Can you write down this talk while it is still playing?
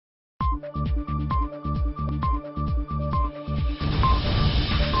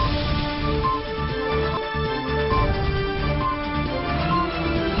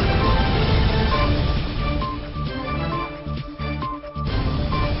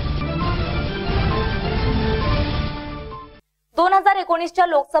2019च्या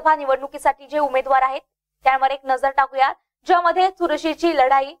लोकसभा निवडणुकीसाठी जे उमेदवार आहेत त्यावर एक नजर टाकूया, ज्यामध्ये चुरशीची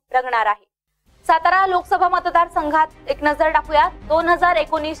लढाई रंगणार आहे। सातारा लोकसभा मतदारसंघात एक नजर टाकूया।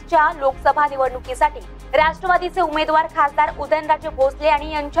 2019च्या लोकसभा निवडणुकीसाठी राष्ट्रवादीचे उमेदवार खासदार उदयनराजे भोसले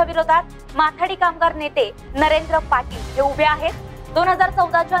आणि यांच्या विरोधात माथाडी कामगार नेते नरेंद्र पाटील हे उभे आहेत।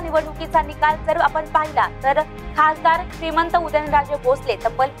 2014च्या निवडणुकीचा निकाल जर आपण पाहिला तर खासदार श्रीमंत उदयनराजे भोसले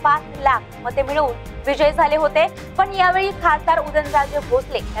तब्बल 5 लाख मते मिळवून विजयी झाले होते। पण यावेळी खासदार उदयनराजे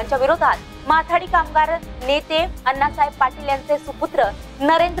भोसले यांच्या विरोधात माथाडी कामगार नेते अण्णासाहेब पाटील यांचे सुपुत्र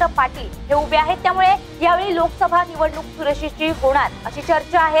नरेंद्र पाटील हे उभे आहेत। त्यामुळे यावेळी लोकसभा निवडणूक चुरशीची होणार अशी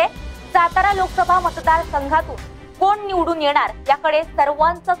चर्चा आहे। सातारा लोकसभा मतदारसंघातून कोण निवडून येणार याकडे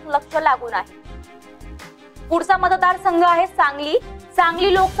सर्वांचंच लक्ष लागून आहे। पुढचा मतदारसंघ आहे सांगली।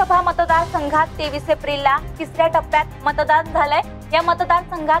 सांगली लोकसभा मतदारसंघात 23 एप्रिलला तिसऱ्या टप्प्यात मतदान झालंय। या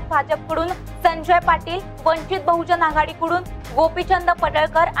मतदारसंघात भाजपकडून संजय पाटील, वंचित बहुजन आघाडीकडून गोपीचंद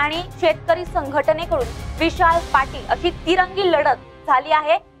पडळकर आणि शेतकरी संघटनेकडून विशाल पाटील अशी तिरंगी लढत झाली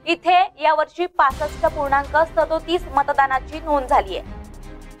आहे। इथे यावर्षी 65.37 मतदानाची नोंद झाली आहे।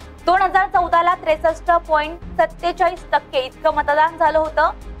 2014ला 63.47% इतकं मतदान झालं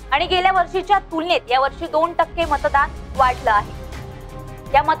होतं आणि गेल्या वर्षीच्या तुलनेत यावर्षी 2% मतदान वाढलं आहे।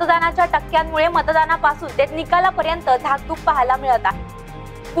 या मतदानाच्या टक्क्यांमुळे मतदानापासून ते निकालापर्यंत धाकधूक पाहायला मिळत आहे।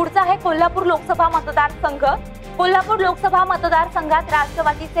 पुढचा आहे कोल्हापूर लोकसभा मतदारसंघ। कोल्हापूर लोकसभा मतदारसंघात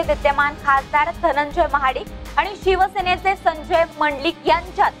राष्ट्रवादीचे विद्यमान खासदार धनंजय महाडिक आणि शिवसेनेचे संजय मंडलिक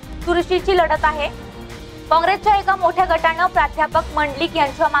यांच्यात चुरशीची लढत आहे। काँग्रेसच्या एका मोठ्या गटानं प्राध्यापक मंडलिक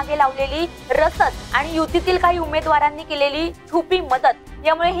यांच्या मागे लावलेली रसद आणि युतीतील काही उमेदवारांनी केलेली छुपी मदत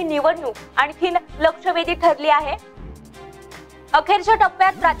यामुळे ही निवडणूक आणखीन लक्षवेधी ठरली आहे। अखेरच्या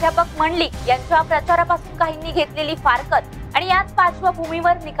टप्प्यात प्राध्यापक मंडलिक यांच्या प्रचारापासून काहींनी घेतलेली फारकत आणि याच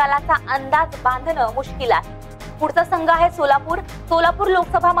पार्श्वभूमीवर निकालाचा अंदाज बांधणं मुश्किल आहे। पुढचा संघ आहे सोलापूर। सोलापूर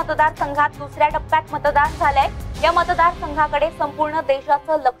लोकसभा मतदारसंघात दुसऱ्या टप्प्यात मतदान झालंय। या मतदारसंघाकडे संपूर्ण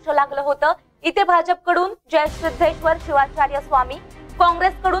देशाचं लक्ष लागलं होतं। इथे भाजपकडून जयसिद्धेश्वर शिवाचार्य स्वामी,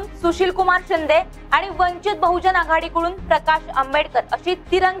 काँग्रेसकडून सुशील कुमार शिंदे आणि वंचित बहुजन आघाडीकडून प्रकाश आंबेडकर अशी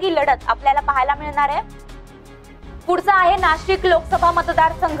तिरंगी लढत आपल्याला पाहायला मिळणार आहे। पुढचा आहे नाशिक लोकसभा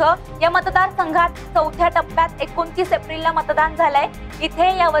मतदारसंघ। या मतदारसंघात चौथ्या टप्प्यात 29 एप्रिलला मतदान झालंय।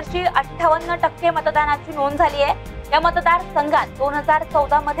 इथे यावर्षी 58% मतदानाची नोंद झाली आहे। या मतदारसंघात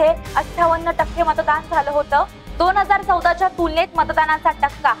 2014 मध्ये 58% मतदान झालं होतं। 2014च्या तुलनेत मतदानाचा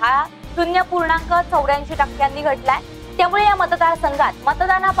टक्का हा 0.84% घटलाय। त्यामुळे या मतदारसंघात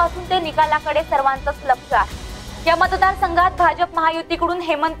मतदानापासून ते निकालाकडे सर्वांचंच लक्ष आहे। या मतदारसंघात भाजप महायुतीकडून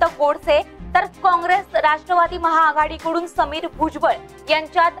हेमंत गोडसे तर काँग्रेस राष्ट्रवादी महाआघाडीकडून समीर भुजबळ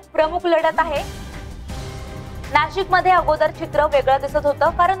यांच्यात प्रमुख लढत आहे। नाशिकमध्ये अगोदर चित्र वेगळं दिसत होतं,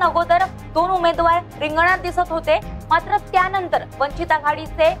 कारण अगोदर 2 उमेदवार रिंगणात दिसत होते। मात्र त्यानंतर वंचित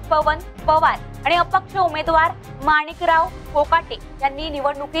आघाडीचे पवन पवार आणि अपक्ष उमेदवार माणिकराव कोकाटे यांनी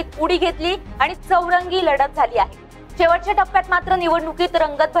निवडणुकीत उडी घेतली आणि चौरंगी लढत झाली आहे। शेवटच्या टप्प्यात मात्र निवडणुकीत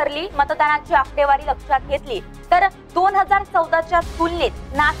रंगत भरली। मतदानाची आकडेवारी लक्षात घेतली तर 2014च्या तुलनेत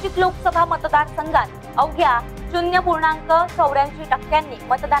नाशिक लोकसभा मतदारसंघात अवघ्या 0.84%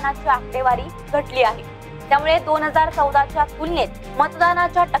 मतदानाची आकडेवारी घटली आहे। त्यामुळे 2014च्या तुलनेत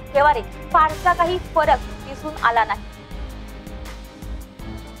मतदानाच्या टक्केवारीत फारसा काही फरक दिसून आला नाही।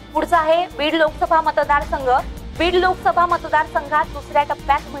 पुढचा आहे बीड लोकसभा मतदारसंघ। बीड लोकसभा मतदारसंघात दुसऱ्या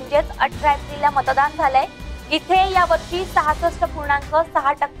टप्प्यात म्हणजेच 18 एप्रिलला मतदान झालंय। इथे यावर्षी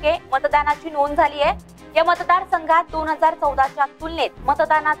 66.6% मतदानाची नोंद झाली आहे। या मतदारसंघात 2014च्या तुलनेत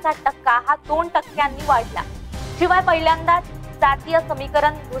मतदानाचा टक्का हा 2% वाढला। शिवाय पहिल्यांदाच जातीय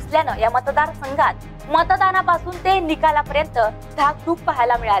समीकरण घुसल्यानं या मतदारसंघात मतदानापासून ते निकालापर्यंत धाकधूक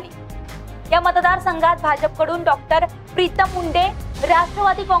पाहायला मिळाली। या मतदारसंघात भाजपकडून डॉक्टर प्रीतम मुंडे,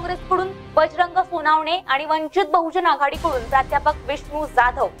 राष्ट्रवादी काँग्रेसकडून बजरंग सोनावणे आणि वंचित बहुजन आघाडीकडून प्राध्यापक विष्णू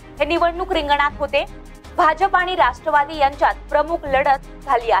जाधव हे निवडणूक रिंगणात होते। भाजप आणि राष्ट्रवादी यांच्यात प्रमुख लढत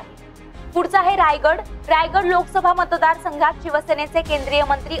झाली आहे। पुढचा आहे रायगड। रायगड लोकसभा मतदारसंघात शिवसेनेचे केंद्रीय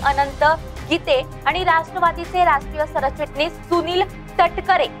मंत्री अनंत गीते आणि राष्ट्रवादीचे राष्ट्रीय सरचिटणीस सुनील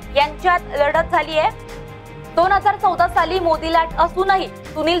तटकरे यांच्यात लढत झाली आहे। 2014 साली मोदी लाट असूनही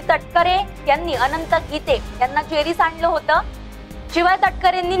सुनील तटकरे यांनी अनंत गीते यांना जेरीस आणलं होतं। शिवाय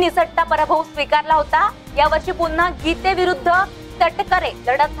तटकरेंनी निसटता पराभव स्वीकारला होता। यावर्षी पुन्हा गीते विरुद्ध तटकरे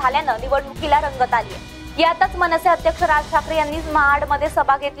लढत झाल्यानं निवडणुकीला रंगत आली आहे। यातच मनसे अध्यक्ष राज ठाकरे यांनी महाडमध्ये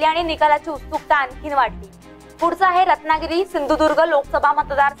सभा घेतली आणि निकालाची उत्सुकता आणखीन वाढली। पुढचा आहे रत्नागिरी सिंधुदुर्ग लोकसभा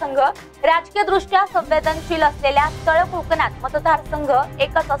मतदारसंघ। राजकीय दृष्ट्या संवेदनशील असलेल्या तळ कोकणात मतदारसंघ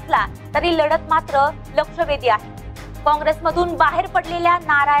एकच असला तरी लढत मात्र लक्षवेधी आहे। काँग्रेसमधून बाहेर पडलेल्या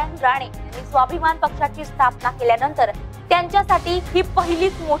नारायण राणे यांनी स्वाभिमान पक्षाची स्थापना केल्यानंतर त्यांच्यासाठी ही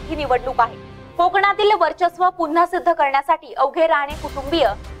पहिलीच मोठी निवडणूक आहे। कोकणातील वर्चस्व पुन्हा सिद्ध करण्यासाठी अवघे राणे कुटुंबीय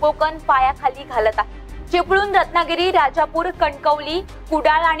कोकण पायाखाली घालत आहे। चिपळूण, रत्नागिरी, राजापूर, कणकवली,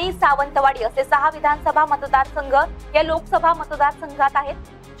 कुडाळ आणि सावंतवाडी असे 6 विधानसभा मतदारसंघ या लोकसभा मतदारसंघात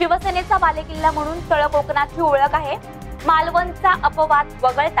आहेत। शिवसेनेचा बालेकिल्ला म्हणून तळ कोकणाची ओळख आहे। मालवणचा अपवाद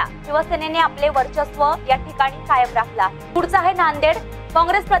वगळता शिवसेनेने आपले वर्चस्व या ठिकाणी कायम राखला। पुढचा आहे नांदेड।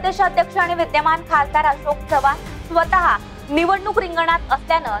 काँग्रेस प्रदेशाध्यक्ष आणि विद्यमान खासदार अशोक चव्हाण स्वतः निवडणूक रिंगणात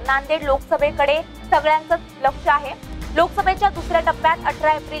असल्यानं नांदेड लोकसभेकडे सगळ्यांचंच लक्ष आहे। लोकसभेच्या दुसऱ्या टप्प्यात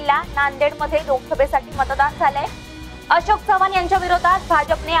 18 एप्रिलला नांदेडमध्ये लोकसभेसाठी मतदान झालंय। अशोक चव्हाण यांच्या विरोधात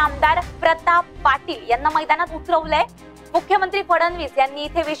भाजपने आमदार प्रताप पाटील यांना मैदानात उतरवलंय। मुख्यमंत्री फडणवीस यांनी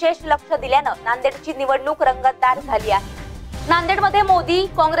इथे विशेष लक्ष दिल्यानं नांदेडची निवडणूक रंगतदार झाली आहे। नांदेडमध्ये मोदी,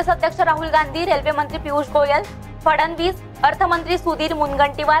 काँग्रेस अध्यक्ष राहुल गांधी, रेल्वे मंत्री पियुष गोयल, फडणवीस, अर्थमंत्री सुधीर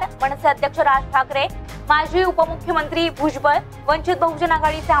मुनगंटीवार, मनसे अध्यक्ष राज ठाकरे, माजी उपमुख्यमंत्री भुजबळ, वंचित बहुजन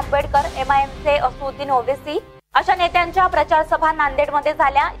आघाडीचे आंबेडकर, MIMचे असदुद्दीन ओवेसी अशा नेत्यांच्या प्रचार सभा नांदेडमध्ये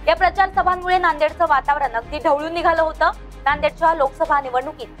झाल्या। या प्रचार सभांमुळे नांदेडचं वातावरण अगदी ढवळून निघालं होतं। नांदेडच्या लोकसभा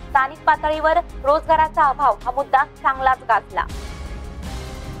निवडणुकीत स्थानिक पातळीवर रोजगाराचा अभाव हा मुद्दा चांगलाच गाजला।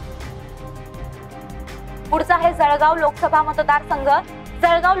 पुढचा आहे जळगाव लोकसभा मतदारसंघ।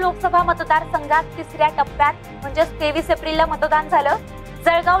 जळगाव लोकसभा मतदारसंघात तिसऱ्या टप्प्यात म्हणजे 23 एप्रिलला मतदान झालं।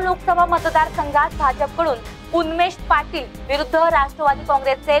 जळगाव लोकसभा मतदारसंघात भाजपकडून उन्मेष पाटील विरुद्ध राष्ट्रवादी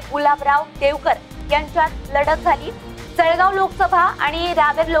काँग्रेसचे गुलाबराव देवकर यांच्यात लढत झाली। जळगाव लोकसभा आणि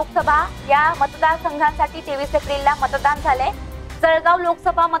रावेर लोकसभा या मतदारसंघांसाठी 23 एप्रिलला मतदान झालंय। जळगाव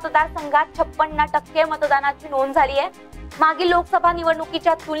लोकसभा मतदारसंघात 56% मतदानाची नोंद झाली आहे। मागील लोकसभा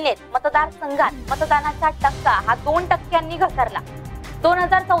निवडणुकीच्या तुलनेत मतदारसंघात मतदानाचा टक्का हा 2% घसरला।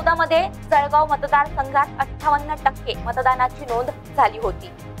 2014 मध्ये जळगाव मतदारसंघात 58% मतदानाची नोंद झाली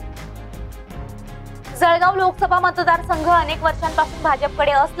होती। जळगाव लोकसभा मतदारसंघ अनेक वर्षांपासून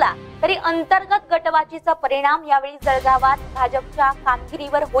भाजपकडे असला तरी अंतर्गत गटवाजीचा परिणाम यावेळी जळगावात भाजपच्या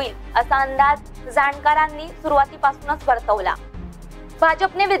कामगिरीवर होईल असा अंदाज जाणकारांनी सुरुवातीपासूनच वर्तवला।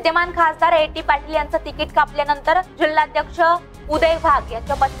 भाजपने विद्यमान खासदार AT पाटील यांचं तिकीट कापल्यानंतर जिल्हाध्यक्ष उदय वाघ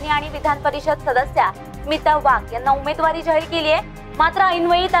यांच्या पत्नी आणि विधान परिषद सदस्या स्मिता वाघ यांना उमेदवारी जाहीर केली आहे। मात्र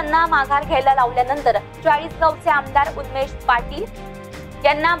ऐनवेळी त्यांना माघार घ्यायला लावल्यानंतर 40 गावचे आमदार उन्मेष पाटील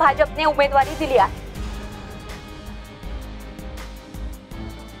यांना भाजपने उमेदवारी दिली आहे।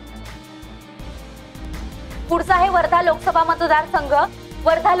 पुढचा आहे वर्धा लोकसभा मतदारसंघ।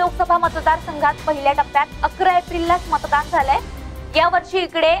 वर्धा लोकसभा मतदारसंघात पहिल्या टप्प्यात 11 एप्रिललाच मतदान झालंय। यावर्षी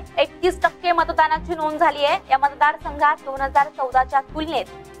इकडे 31% मतदानाची नोंद झाली आहे। या मतदारसंघात 2014च्या तुलनेत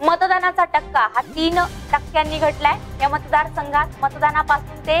मतदानाचा टक्का हा 3% घटलाय। या मतदारसंघात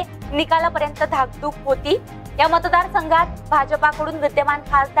मतदानापासून ते निकालापर्यंत धाकधूक होती। या मतदारसंघात भाजपाकडून विद्यमान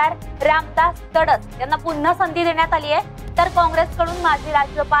खासदार रामदास तडस यांना पुन्हा संधी देण्यात आली आहे, तर काँग्रेसकडून माजी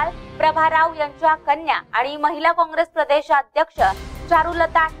राज्यपाल प्रभाराव यांच्या कन्या आणि महिला काँग्रेस प्रदेशाध्यक्ष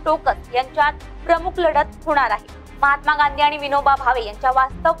चारुलता टोकस यांच्यात प्रमुख लढत होणार आहे। महात्मा गांधी आणि विनोबा भावे यांच्या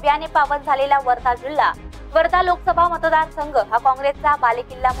वास्तव्याने पावन झालेला वर्धा जिल्हा, वर्धा लोकसभा मतदारसंघ हा काँग्रेसचा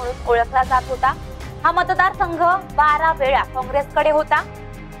बालेकिल्ला म्हणून ओळखला जात होता। हा मतदारसंघ 12 वेळा काँग्रेसकडे होता।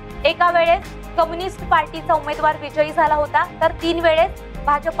 एका वेळेस कम्युनिस्ट पार्टीचा उमेदवार विजयी झाला होता, तर 3 वेळेस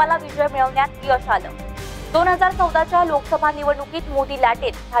भाजपाला विजय मिळवण्यात यश आलं। 2014च्या लोकसभा निवडणुकीत मोदी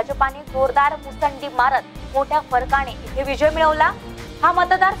लाटेत भाजपाने जोरदार मुसंडी मारत मोठ्या फरकाने इथे विजय मिळवला। हा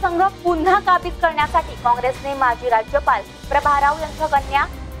मतदारसंघ पुन्हा काबीज करण्यासाठी काँग्रेसने माजी राज्यपाल प्रभाराव यांच्या कन्या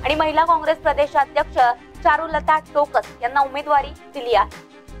आणि महिला काँग्रेस प्रदेशाध्यक्ष चारुलता टोकस यांना उमेदवारी दिली आहे।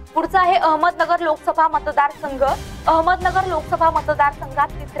 पुढचा आहे अहमदनगर लोकसभा मतदारसंघ। अहमदनगर लोकसभा मतदारसंघात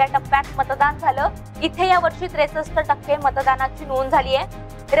तिसऱ्या टप्प्यात मतदान झालं। इथे यावर्षी 63% मतदानाची नोंद झाली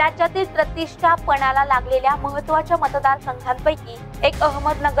आहे। राज्यातील प्रतिष्ठा पणाला लागलेल्या महत्त्वाच्या मतदारसंघांपैकी एक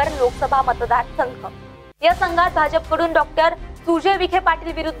अहमदनगर लोकसभा मतदारसंघ। या संघात भाजपकडून डॉक्टर सुजय विखे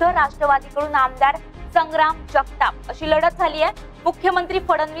पाटील विरुद्ध राष्ट्रवादीकडून आमदार संग्राम जगताप अशी लढत झाली आहे। मुख्यमंत्री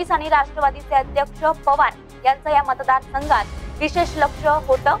फडणवीस आणि राष्ट्रवादीचे अध्यक्ष पवार यांचं या मतदारसंघात विशेष लक्ष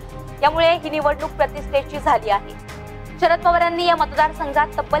होतं, त्यामुळे ही निवडणूक प्रतिष्ठेची झाली आहे। शरद पवारांनी या मतदारसंघात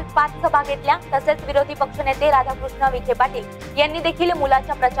तब्बल 5 सभा घेतल्या, तसेच विरोधी पक्षनेते राधाकृष्ण विखे पाटील यांनी देखील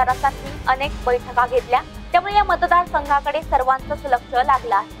मुलाच्या प्रचारासाठी अनेक बैठका घेतल्या, त्यामुळे या मतदारसंघाकडे सर्वांचंच लक्ष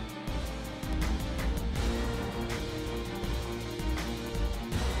लागलं आहे।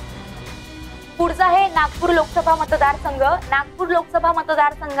 पुढचा आहे नागपूर लोकसभा मतदारसंघ। नागपूर लोकसभा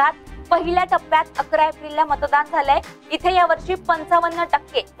मतदारसंघात पहिल्या टप्प्यात 11 एप्रिलला मतदान झालंय। इथे यावर्षी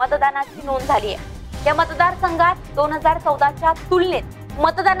 55% मतदानाची नोंद झाली आहे। या मतदारसंघात 2014च्या तुलनेत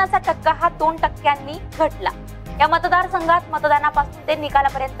मतदानाचा टक्का हा 2% घटला। या मतदारसंघात मतदानापासून ते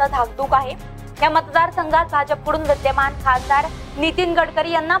निकालापर्यंत धाकधूक आहे। या मतदारसंघात भाजपकडून विद्यमान खासदार नितीन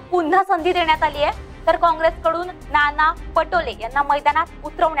गडकरी यांना पुन्हा संधी देण्यात आली आहे, तर काँग्रेसकडून नाना पटोले यांना मैदानात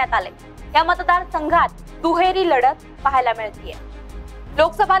उतरवण्यात आले। या मतदारसंघात दुहेरी लढत पाहायला मिळते।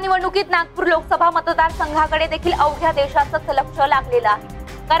 लोकसभा निवडणुकीत नागपूर लोकसभा मतदारसंघाकडे देखील अवघ्या देशाचं लक्ष लागलेलं आहे,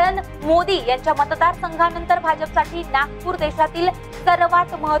 कारण मोदी यांच्या मतदारसंघानंतर भाजपसाठी नागपूर देशातील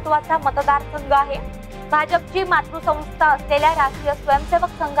सर्वात महत्त्वाचा मतदारसंघ आहे। भाजपची मातृसंस्था असलेल्या राष्ट्रीय स्वयंसेवक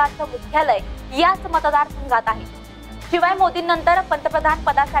संघाचं मुख्यालय याच मतदारसंघात आहे। शिवाय मोदींनंतर पंतप्रधान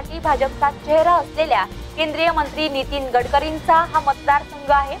पदासाठी भाजपचा चेहरा असलेल्या केंद्रीय मंत्री नितीन गडकरींचा हा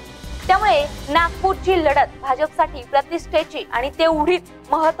मतदारसंघ आहे। त्यामुळे नागपूरची लढत भाजपसाठी प्रतिष्ठेची आणि तेवढीच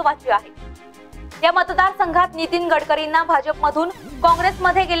महत्त्वाची आहे। या मतदारसंघात नितीन गडकरींना भाजपमधून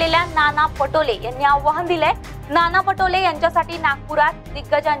काँग्रेसमध्ये गेलेल्या नाना पटोले यांनी आव्हान दिलंय। नाना पटोले यांच्यासाठी नागपुरात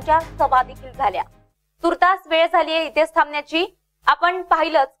दिग्गजांच्या सभा देखील झाल्या। तुर्तास वेळ झाली आहे इथेच थांबण्याची। आपण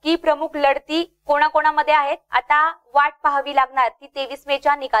पाहिलंच की प्रमुख लढती कोणाकोणामध्ये आहेत। आता वाट पाहावी लागणार ती 23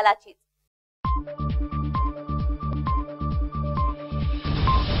 मेच्या निकालाची।